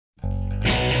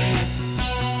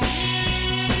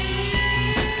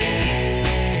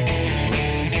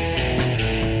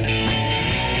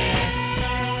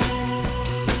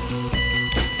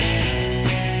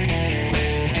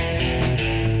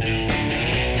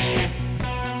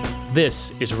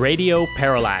This is Radio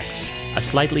Parallax, a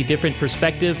slightly different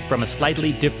perspective from a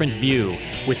slightly different view,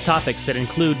 with topics that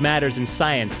include matters in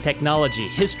science, technology,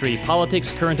 history,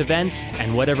 politics, current events,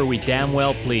 and whatever we damn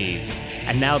well please.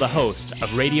 And now the host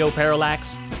of Radio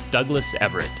Parallax, Douglas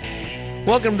Everett.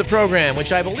 Welcome to the program,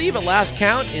 which I believe at last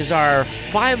count is our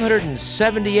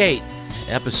 578th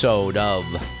episode of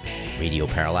Radio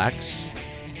Parallax.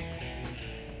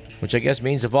 Which I guess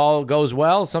means if all goes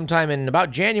well, sometime in about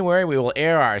January, we will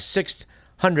air our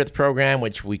 600th program,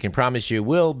 which we can promise you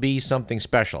will be something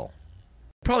special.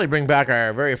 Probably bring back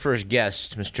our very first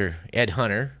guest, Mr. Ed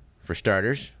Hunter, for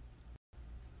starters.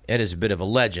 Ed is a bit of a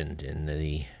legend in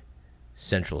the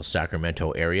central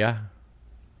Sacramento area.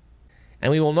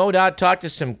 And we will no doubt talk to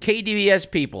some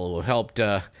KDVS people who have helped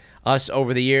us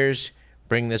over the years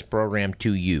bring this program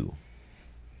to you.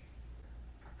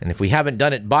 And if we haven't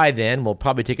done it by then, we'll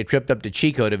probably take a trip up to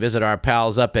Chico to visit our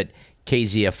pals up at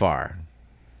KZFR.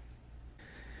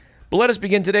 But let us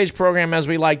begin today's program as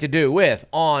we like to do with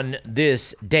On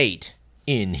This Date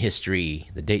in History.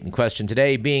 The date in question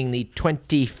today being the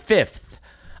 25th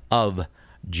of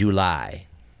July.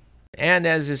 And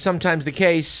as is sometimes the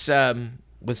case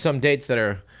with some dates that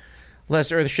are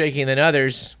less earth-shaking than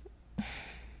others,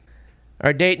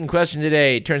 our date in question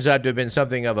today turns out to have been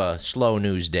something of a slow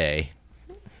news day.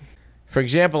 For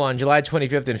example, on July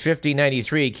 25th in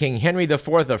 1593, King Henry IV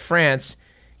of France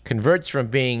converts from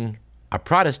being a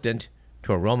Protestant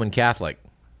to a Roman Catholic.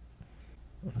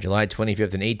 On July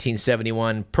 25th in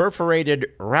 1871, perforated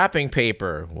wrapping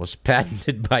paper was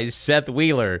patented by Seth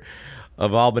Wheeler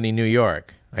of Albany, New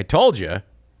York. I told you. On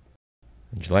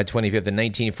July 25th in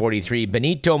 1943,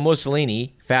 Benito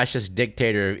Mussolini, fascist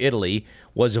dictator of Italy,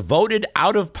 was voted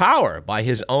out of power by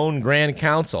his own Grand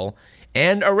Council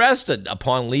and arrested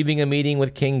upon leaving a meeting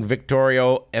with King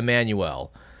Vittorio Emanuele,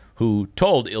 who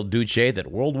told Il Duce that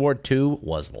World War II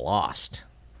was lost.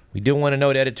 We do want to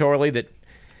note editorially that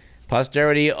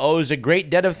posterity owes a great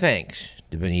debt of thanks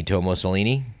to Benito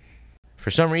Mussolini.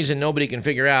 For some reason nobody can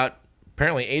figure out,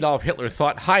 apparently Adolf Hitler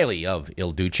thought highly of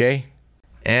Il Duce,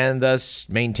 and thus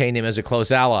maintained him as a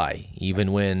close ally,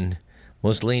 even when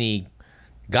Mussolini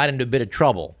got into a bit of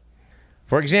trouble.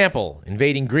 For example,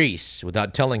 invading Greece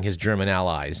without telling his German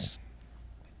allies.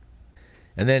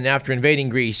 And then after invading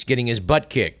Greece, getting his butt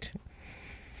kicked.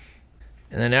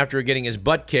 And then after getting his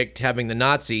butt kicked, having the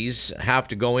Nazis have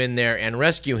to go in there and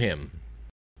rescue him.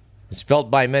 It's felt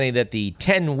by many that the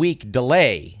 10-week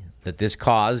delay that this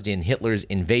caused in Hitler's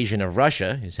invasion of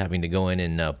Russia, his having to go in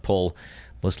and pull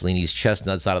Mussolini's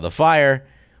chestnuts out of the fire,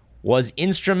 was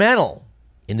instrumental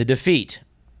in the defeat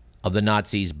of the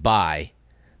Nazis by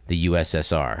the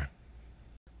USSR.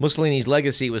 Mussolini's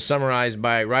legacy was summarized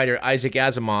by writer Isaac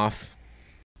Asimov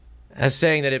as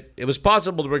saying that it was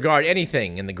possible to regard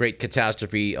anything in the great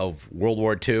catastrophe of World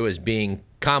War II as being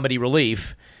comedy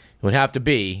relief. It would have to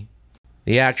be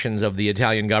the actions of the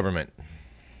Italian government.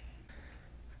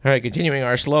 All right, continuing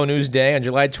our slow news day on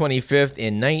July 25th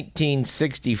in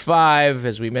 1965,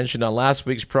 as we mentioned on last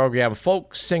week's program,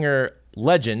 folk singer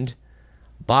legend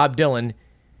Bob Dylan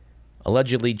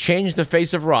allegedly changed the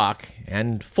face of rock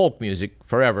and folk music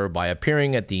forever by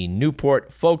appearing at the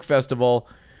Newport Folk Festival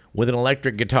with an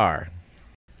electric guitar.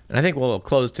 And I think we'll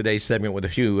close today's segment with a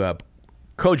few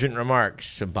cogent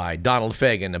remarks by Donald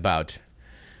Fagen about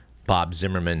Bob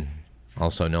Zimmerman,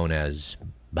 also known as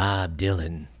Bob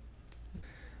Dylan.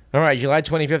 All right, July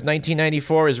 25th,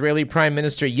 1994, Israeli Prime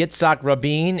Minister Yitzhak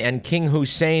Rabin and King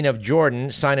Hussein of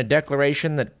Jordan sign a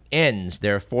declaration that ends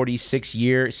their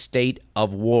 46-year state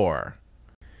of war.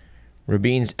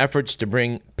 Rabin's efforts to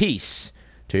bring peace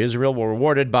to Israel were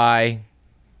rewarded by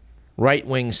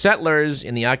right-wing settlers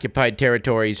in the occupied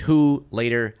territories who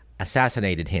later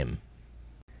assassinated him.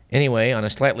 Anyway, on a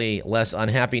slightly less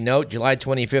unhappy note, July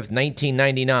 25th,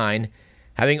 1999,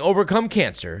 having overcome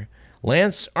cancer,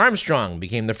 Lance Armstrong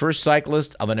became the first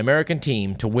cyclist of an American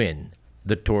team to win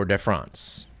the Tour de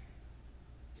France.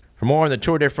 For more on the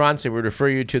Tour de France, I would refer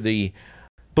you to the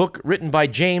book written by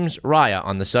James Raya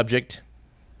on the subject,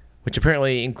 which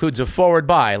apparently includes a foreword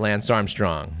by Lance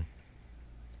Armstrong.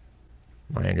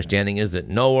 My understanding is that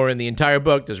nowhere in the entire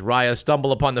book does Raya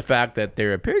stumble upon the fact that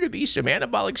there appear to be some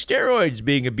anabolic steroids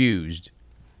being abused,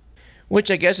 which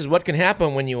I guess is what can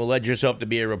happen when you allege yourself to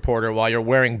be a reporter while you're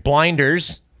wearing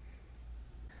blinders.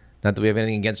 Not that we have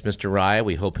anything against Mr. Raya.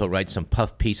 We hope he'll write some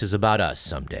puff pieces about us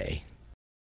someday.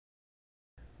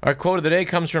 Our quote of the day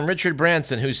comes from Richard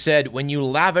Branson, who said, "When you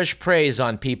lavish praise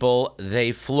on people,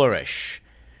 they flourish.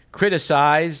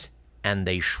 Criticize, and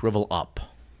they shrivel up."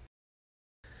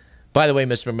 By the way,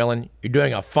 Mr. McMillan, you're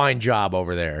doing a fine job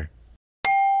over there.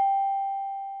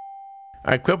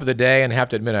 All right, quip of the day, and I have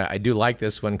to admit I do like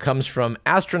this one, comes from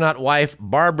astronaut wife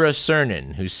Barbara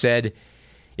Cernan, who said,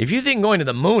 "If you think going to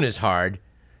the moon is hard,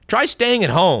 try staying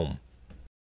at home."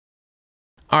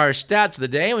 Our stats of the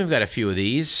day, and we've got a few of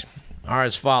these, are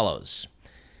as follows.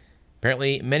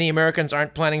 Apparently, many Americans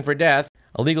aren't planning for death.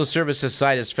 A legal services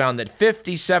site has found that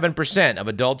 57% of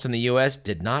adults in the U.S.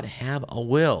 did not have a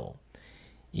will.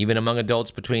 Even among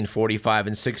adults between 45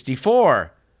 and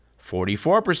 64,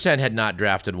 44% had not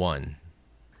drafted one.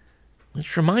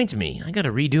 Which reminds me, I got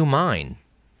to redo mine.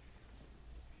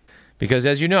 Because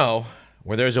as you know,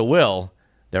 where there's a will,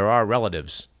 there are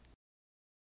relatives.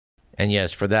 And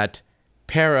yes, for that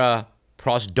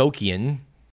paraprosdokian,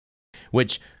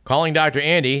 which, calling Dr.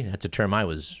 Andy, that's a term I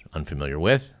was unfamiliar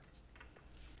with.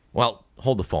 Well,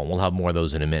 hold the phone. We'll have more of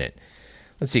those in a minute.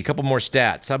 Let's see, a couple more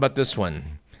stats. How about this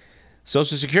one?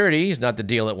 Social Security is not the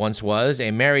deal it once was.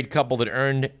 A married couple that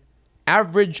earned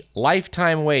average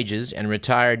lifetime wages and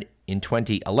retired in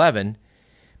 2011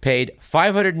 paid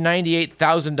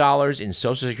 $598,000 in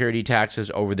Social Security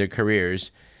taxes over their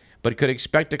careers, but could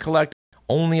expect to collect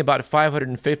only about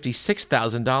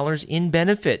 $556,000 in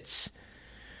benefits.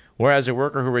 Whereas a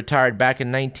worker who retired back in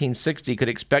 1960 could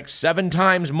expect 7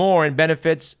 times more in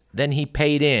benefits than he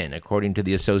paid in, according to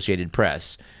the Associated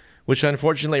Press, which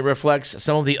unfortunately reflects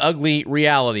some of the ugly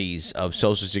realities of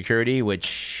Social Security,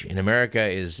 which in America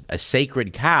is a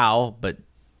sacred cow, but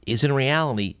is in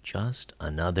reality just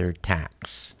another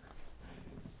tax.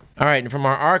 All right, and from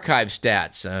our archive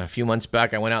stats, a few months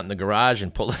back I went out in the garage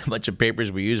and pulled a bunch of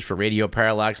papers we used for Radio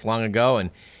Parallax long ago, and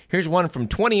here's one from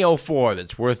 2004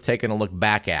 that's worth taking a look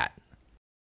back at.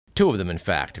 2 of them, in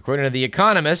fact. According to The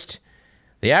Economist,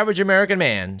 the average American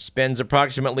man spends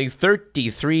approximately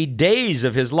 33 days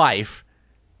of his life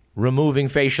removing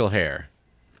facial hair.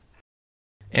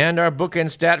 And our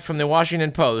bookend stat from the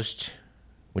Washington Post,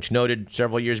 which noted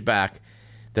several years back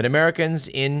that Americans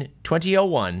in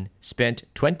 2001 spent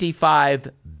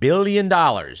 $25 billion,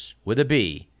 with a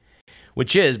B,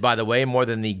 which is, by the way, more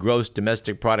than the gross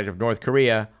domestic product of North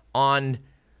Korea, on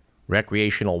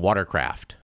recreational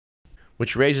watercraft.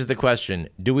 Which raises the question,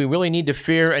 do we really need to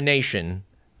fear a nation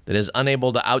that is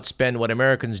unable to outspend what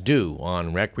Americans do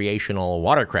on recreational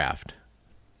watercraft?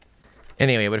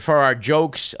 Anyway, but for our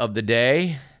jokes of the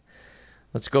day,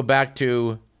 let's go back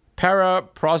to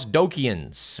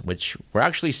paraprosdokians, which were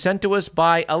actually sent to us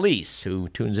by Elise, who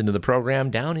tunes into the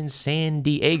program down in San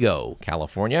Diego,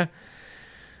 California.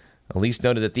 Elise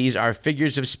noted that these are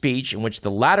figures of speech in which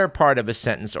the latter part of a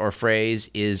sentence or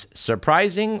phrase is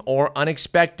surprising or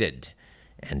unexpected,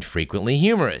 and frequently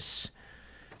humorous.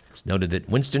 It's noted that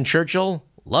Winston Churchill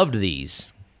loved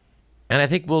these. And I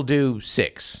think we'll do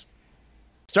 6.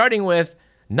 Starting with,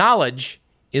 knowledge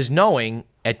is knowing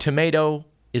a tomato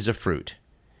is a fruit.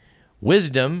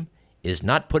 Wisdom is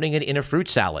not putting it in a fruit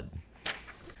salad.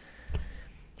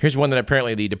 Here's one that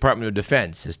apparently the Department of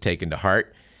Defense has taken to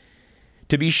heart.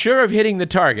 To be sure of hitting the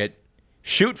target,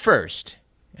 shoot first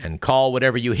and call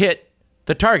whatever you hit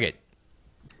the target.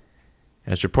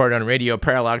 As reported on Radio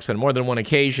Parallax on more than one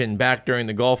occasion back during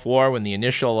the Gulf War, when the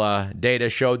initial data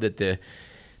showed that the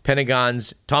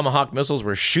Pentagon's Tomahawk missiles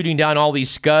were shooting down all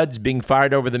these Scuds being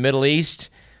fired over the Middle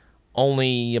East,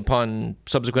 only upon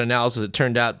subsequent analysis it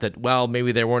turned out that, well,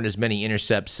 maybe there weren't as many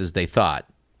intercepts as they thought.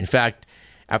 In fact,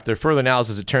 after further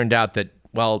analysis it turned out that,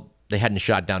 well, they hadn't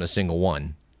shot down a single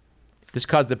one. This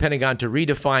caused the Pentagon to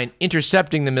redefine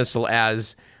intercepting the missile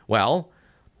as, well,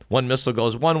 one missile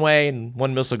goes one way and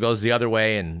one missile goes the other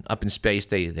way, and up in space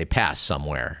they pass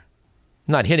somewhere.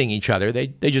 Not hitting each other, they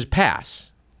just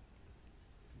pass.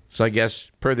 So I guess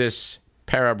per this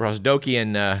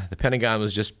paraprosdokian, the Pentagon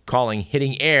was just calling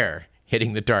hitting air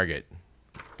hitting the target.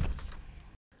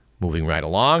 Moving right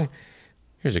along,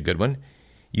 here's a good one.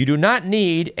 You do not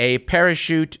need a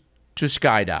parachute to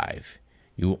skydive.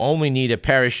 You only need a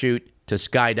parachute to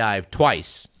skydive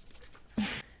twice.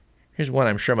 Here's one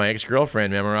I'm sure my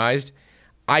ex-girlfriend memorized.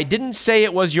 I didn't say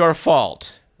it was your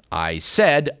fault. I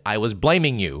said I was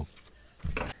blaming you.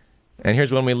 And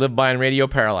here's one we live by on Radio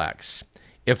Parallax.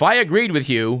 If I agreed with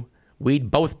you,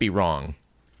 we'd both be wrong.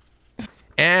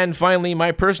 And finally,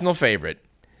 my personal favorite.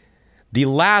 The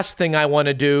last thing I want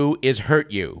to do is hurt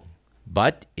you,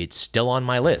 but it's still on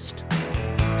my list.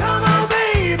 Come on,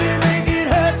 baby, make it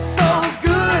hurt so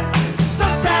good.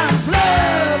 Sometimes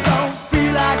love don't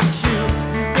feel like it should,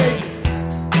 baby.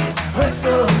 Hurt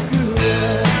so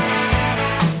good.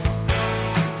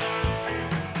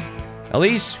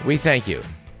 Elise, we thank you.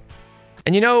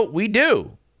 And you know, we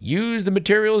do. Use the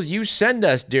materials you send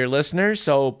us, dear listener,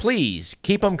 so please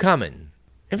keep them coming.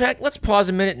 In fact, let's pause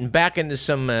a minute and back into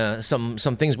some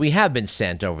things we have been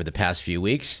sent over the past few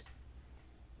weeks.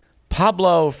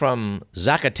 Pablo from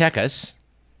Zacatecas,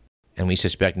 and we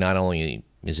suspect not only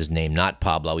is his name not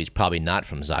Pablo, he's probably not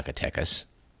from Zacatecas.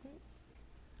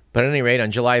 But at any rate,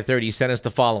 on July 3rd, he sent us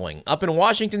the following. Up in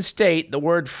Washington State, the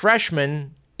word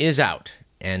freshman is out,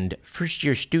 and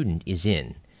first-year student is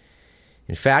in.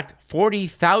 In fact,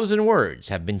 40,000 words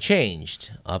have been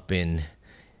changed up in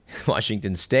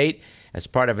Washington State as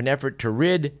part of an effort to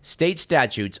rid state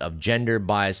statutes of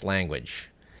gender-biased language.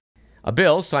 A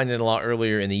bill signed into law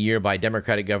earlier in the year by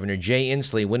Democratic Governor Jay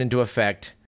Inslee went into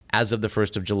effect as of the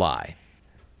 1st of July.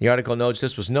 The article notes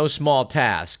this was no small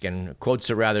task and quotes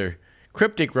a rather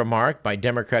cryptic remark by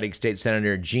Democratic State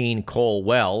Senator Jean Cole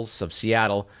Wells of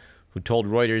Seattle, who told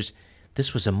Reuters,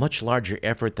 "This was a much larger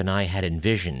effort than I had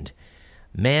envisioned.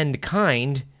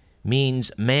 Mankind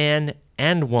means man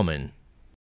and woman."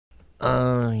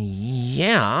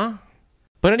 Yeah.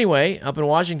 But anyway, up in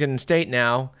Washington State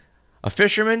now, a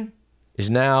fisherman is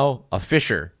now a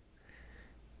fisher,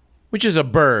 which is a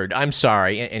bird. I'm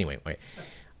sorry. Anyway, wait.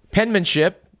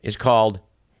 Penmanship is called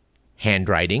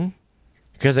handwriting,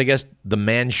 because I guess the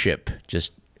manship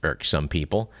just irks some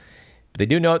people. But they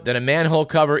do note that a manhole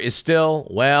cover is still,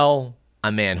 well,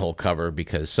 a manhole cover,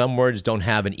 because some words don't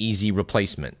have an easy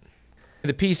replacement.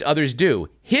 The piece others do.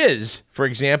 His, for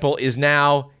example, is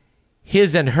now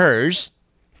his and hers.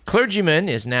 Clergyman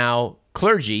is now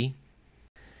clergy.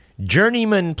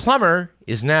 Journeyman plumber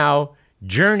is now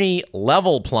journey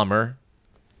level plumber.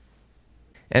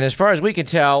 And as far as we can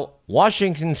tell,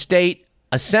 Washington State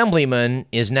Assemblyman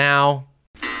is now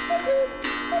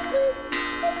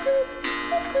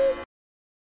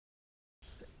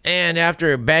And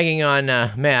after bagging on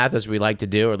math, as we like to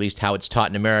do, or at least how it's taught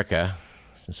in America,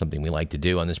 something we like to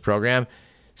do on this program,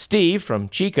 Steve from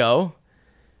Chico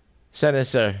sent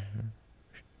us a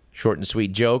short and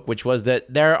sweet joke, which was that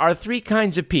there are three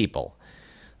kinds of people: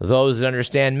 those that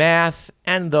understand math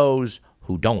and those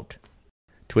who don't.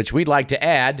 To which we'd like to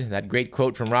add that great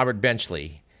quote from Robert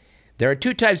Benchley: there are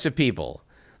two types of people: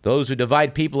 those who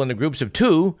divide people into groups of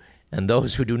two and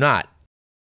those who do not.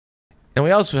 And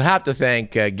we also have to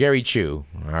thank Gary Chu,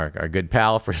 our good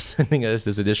pal, for sending us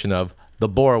this edition of the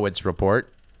Borowitz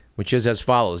Report, which is as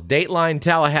follows. Dateline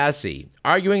Tallahassee,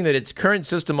 arguing that its current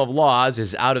system of laws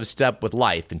is out of step with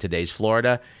life in today's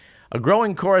Florida. A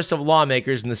growing chorus of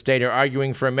lawmakers in the state are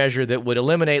arguing for a measure that would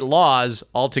eliminate laws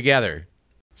altogether.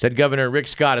 Said Governor Rick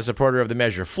Scott, a supporter of the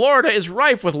measure, Florida is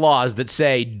rife with laws that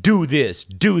say, do this,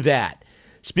 do that.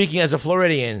 Speaking as a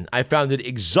Floridian, I found it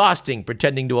exhausting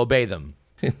pretending to obey them.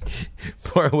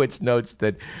 Borowitz notes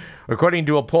that, according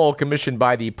to a poll commissioned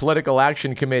by the Political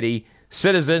Action Committee,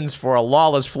 Citizens for a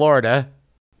Lawless Florida,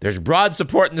 there's broad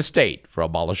support in the state for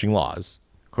abolishing laws.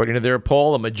 According to their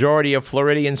poll, a majority of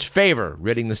Floridians favor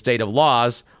ridding the state of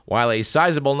laws, while a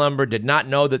sizable number did not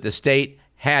know that the state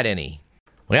had any.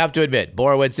 We have to admit,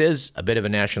 Borowitz is a bit of a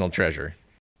national treasure.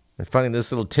 And finally,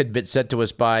 this little tidbit sent to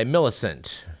us by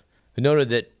Millicent, who noted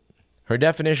that her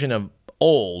definition of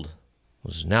old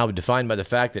was now defined by the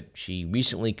fact that she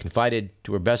recently confided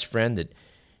to her best friend that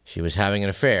she was having an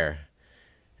affair.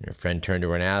 And her friend turned to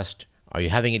her and asked, are you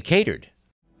having it catered?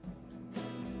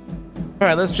 All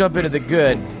right, let's jump into the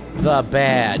good, the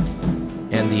bad,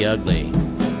 and the ugly.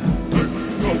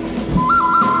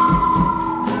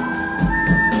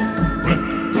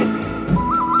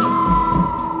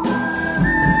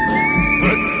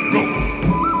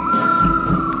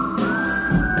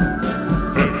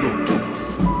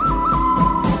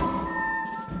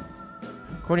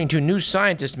 According to New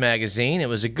Scientist magazine, it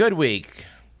was a good week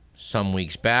some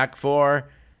weeks back for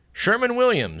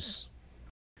Sherwin-Williams,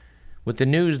 with the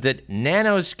news that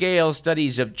nanoscale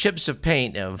studies of chips of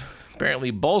paint have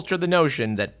apparently bolstered the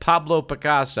notion that Pablo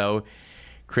Picasso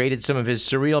created some of his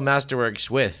surreal masterworks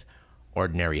with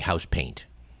ordinary house paint.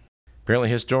 Apparently,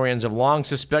 historians have long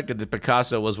suspected that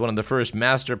Picasso was one of the first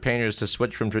master painters to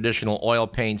switch from traditional oil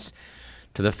paints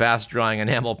to the fast-drying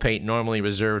enamel paint normally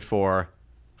reserved for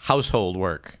household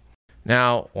work.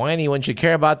 Now, why anyone should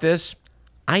care about this,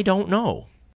 I don't know.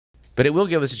 But it will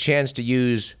give us a chance to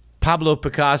use Pablo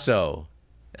Picasso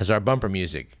as our bumper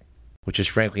music, which is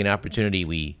frankly an opportunity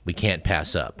we can't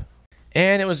pass up.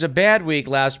 And it was a bad week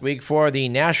last week for the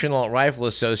National Rifle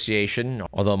Association,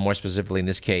 although more specifically in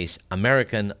this case,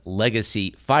 American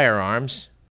Legacy Firearms,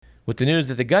 with the news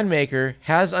that the gunmaker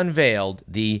has unveiled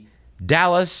the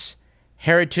Dallas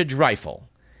Heritage Rifle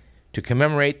to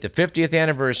commemorate the 50th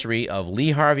anniversary of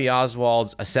Lee Harvey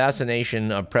Oswald's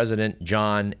assassination of President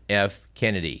John F.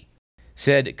 Kennedy.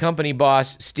 Said company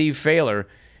boss Steve Failer,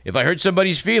 if I hurt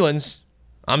somebody's feelings,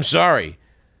 I'm sorry,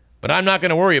 but I'm not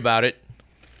going to worry about it.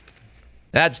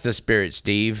 That's the spirit,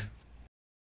 Steve.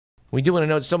 We do want to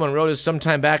note someone wrote us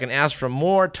sometime back and asked for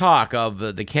more talk of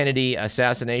the Kennedy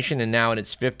assassination, and now in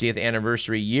its 50th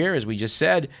anniversary year, as we just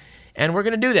said. And we're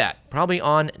going to do that probably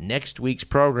on next week's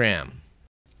program,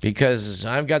 because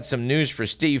I've got some news for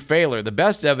Steve Failor. The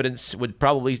best evidence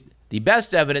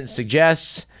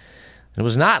suggests it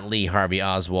was not Lee Harvey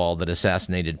Oswald that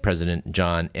assassinated President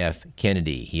John F.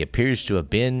 Kennedy. He appears to have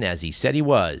been, as he said he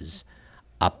was,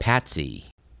 a patsy.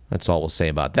 That's all we'll say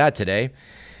about that today.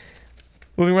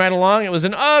 Moving right along, it was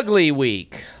an ugly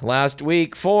week last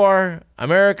week for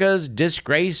America's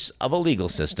disgrace of a legal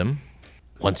system.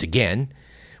 Once again,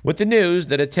 with the news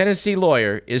that a Tennessee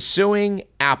lawyer is suing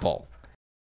Apple.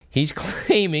 He's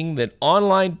claiming that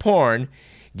online porn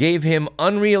gave him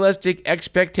unrealistic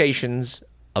expectations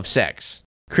of sex.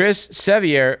 Chris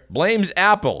Sevier blames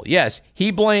Apple. Yes,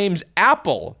 he blames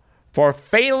Apple for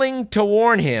failing to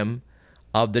warn him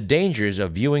of the dangers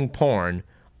of viewing porn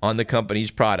on the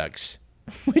company's products,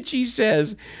 which he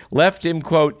says left him,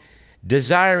 quote,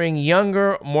 desiring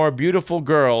younger, more beautiful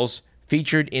girls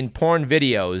featured in porn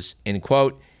videos, end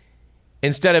quote,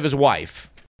 instead of his wife,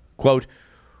 quote,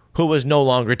 who was no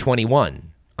longer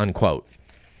 21, unquote.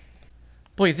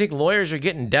 Boy, you think lawyers are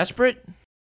getting desperate?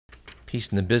 Piece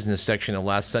in the business section of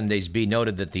last Sunday's Bee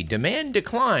noted that the demand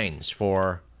declines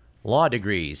for law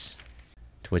degrees,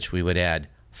 to which we would add,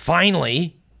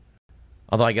 finally,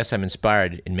 although I guess I'm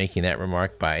inspired in making that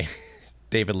remark by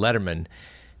David Letterman,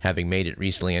 having made it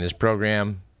recently on his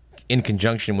program, in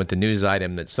conjunction with the news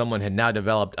item that someone had now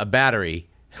developed a battery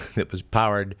that was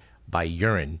powered by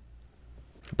urine.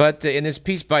 But in this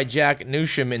piece by Jack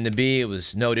Newsham in the Bee, it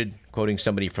was noted, quoting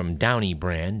somebody from Downey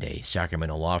Brand, a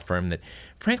Sacramento law firm, that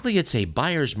frankly it's a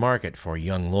buyer's market for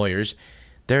young lawyers.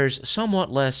 There's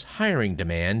somewhat less hiring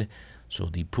demand, so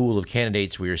the pool of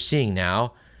candidates we are seeing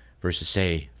now versus,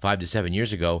 say, 5 to 7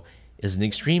 years ago is an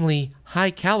extremely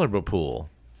high-caliber pool.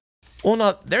 Well,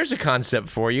 now, there's a concept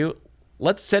for you.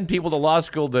 Let's send people to law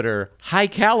school that are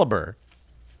high-caliber.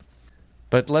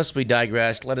 But lest we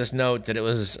digress, let us note that it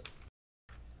was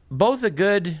both a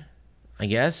good, I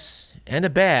guess, and a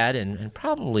bad, and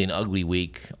probably an ugly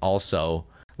week also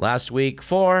last week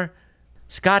for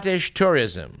Scottish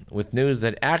tourism, with news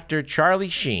that actor Charlie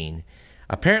Sheen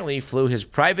apparently flew his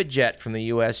private jet from the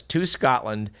U.S. to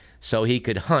Scotland so he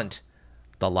could hunt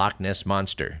the Loch Ness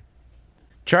Monster.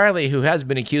 Charlie, who has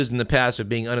been accused in the past of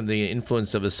being under the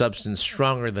influence of a substance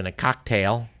stronger than a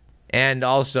cocktail, and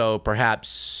also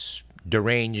perhaps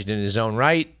deranged in his own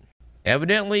right,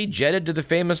 evidently jetted to the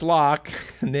famous loch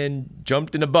and then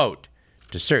jumped in a boat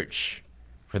to search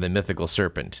for the mythical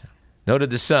serpent. Noted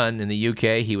the Sun in the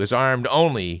UK, he was armed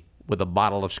only with a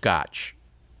bottle of scotch.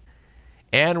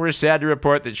 And we're sad to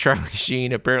report that Charlie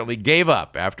Sheen apparently gave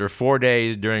up after 4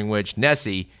 days, during which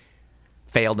Nessie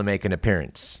failed to make an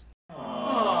appearance. Aww.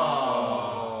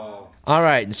 All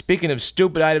right, and speaking of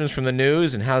stupid items from the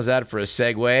news, and how's that for a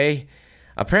segue?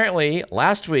 Apparently,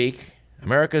 last week,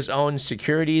 America's own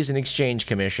Securities and Exchange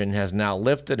Commission has now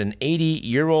lifted an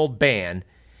 80-year-old ban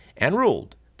and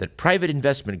ruled that private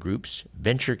investment groups,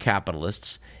 venture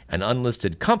capitalists, and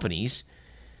unlisted companies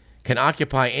can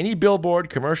occupy any billboard,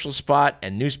 commercial spot,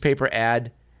 and newspaper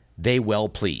ad they well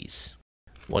please.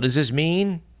 What does this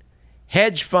mean?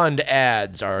 Hedge fund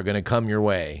ads are going to come your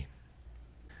way.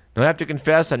 Now, I have to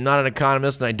confess, I'm not an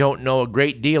economist and I don't know a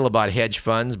great deal about hedge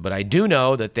funds, but I do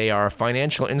know that they are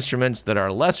financial instruments that are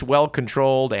less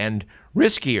well-controlled and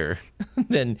riskier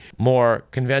than more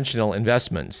conventional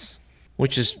investments,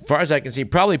 which, as far as I can see,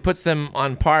 probably puts them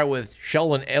on par with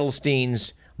Sheldon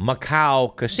Adelstein's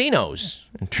Macau casinos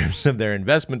in terms of their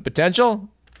investment potential.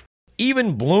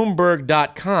 Even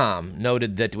Bloomberg.com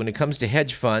noted that when it comes to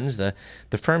hedge funds, the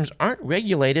firms aren't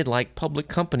regulated like public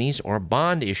companies or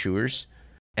bond issuers,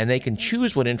 and they can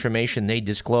choose what information they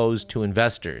disclose to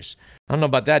investors. I don't know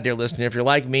about that, dear listener. If you're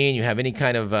like me and you have any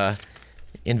kind of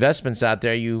investments out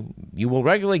there, you will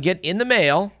regularly get in the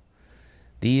mail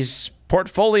these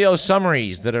portfolio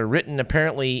summaries that are written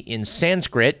apparently in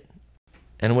Sanskrit,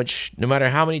 and which, no matter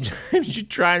how many times you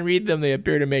try and read them, they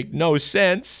appear to make no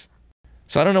sense.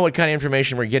 So I don't know what kind of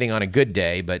information we're getting on a good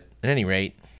day, but at any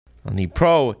rate, on the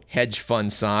pro-hedge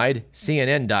fund side,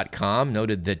 CNN.com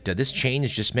noted that this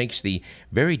change just makes the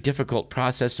very difficult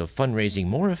process of fundraising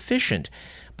more efficient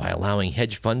by allowing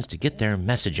hedge funds to get their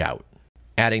message out.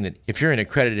 Adding that if you're an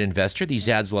accredited investor, these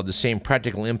ads will have the same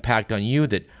practical impact on you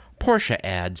that Porsche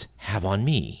ads have on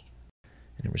me.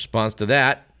 And in response to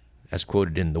that, as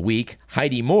quoted in The Week,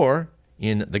 Heidi Moore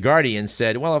in The Guardian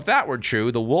said, well, if that were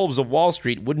true, the wolves of Wall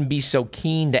Street wouldn't be so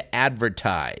keen to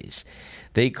advertise.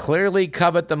 They clearly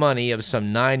covet the money of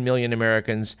some 9 million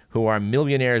Americans who are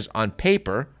millionaires on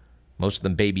paper, most of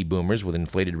them baby boomers with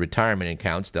inflated retirement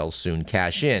accounts they'll soon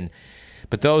cash in.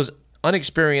 But those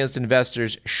unexperienced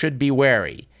investors should be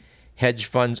wary. Hedge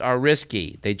funds are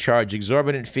risky. They charge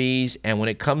exorbitant fees, and when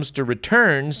it comes to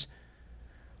returns,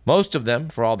 most of them,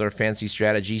 for all their fancy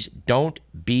strategies, don't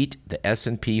beat the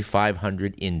S&P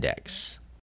 500 index.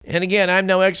 And again, I'm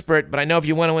no expert, but I know if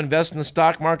you want to invest in the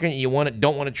stock market, you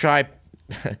don't want to try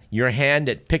your hand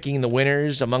at picking the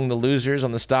winners among the losers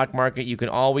on the stock market, you can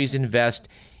always invest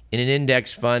in an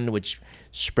index fund which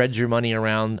spreads your money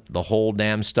around the whole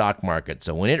damn stock market.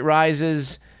 So when it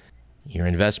rises, your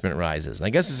investment rises. And I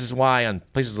guess this is why on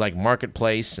places like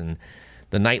Marketplace and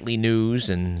the nightly news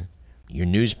and your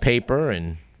newspaper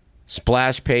and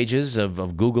splash pages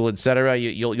of Google, etc.,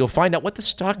 you'll find out what the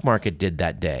stock market did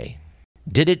that day.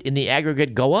 Did it in the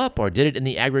aggregate go up or did it in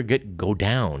the aggregate go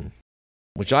down?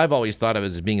 Which I've always thought of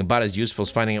as being about as useful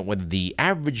as finding out whether the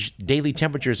average daily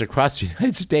temperatures across the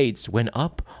United States went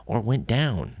up or went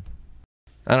down.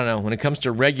 I don't know. When it comes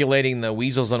to regulating the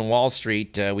weasels on Wall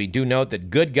Street, we do note that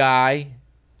good guy,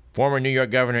 former New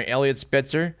York Governor Eliot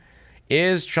Spitzer,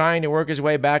 is trying to work his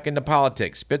way back into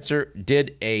politics. Spitzer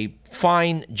did a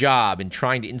fine job in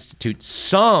trying to institute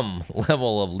some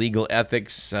level of legal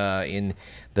ethics in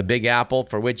the Big Apple,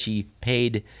 for which he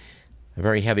paid a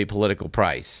very heavy political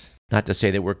price. Not to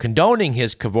say that we're condoning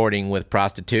his cavorting with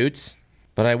prostitutes,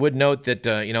 but I would note that,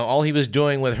 all he was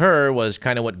doing with her was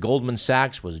kind of what Goldman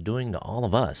Sachs was doing to all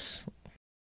of us.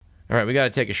 All right, we got to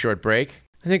take a short break.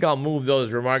 I think I'll move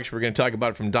those remarks we're going to talk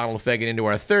about from Donald Fagen into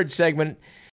our third segment.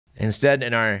 Instead,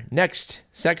 in our next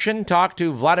section, talk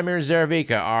to Vladimir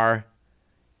Zerevika, our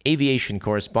aviation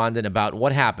correspondent, about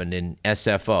what happened in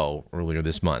SFO earlier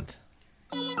this month.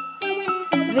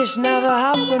 This never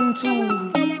happened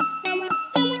to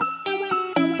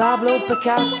Pablo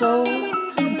Picasso,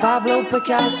 Pablo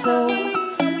Picasso,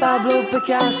 Pablo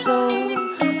Picasso,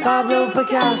 Pablo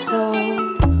Picasso.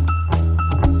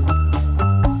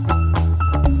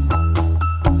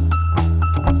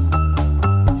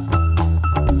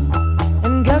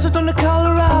 And guess what on the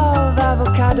color of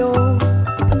avocado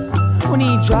when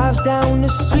he drives down the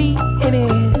street in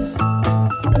his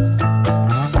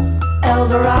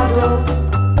Eldorado,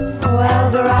 oh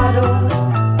Eldorado.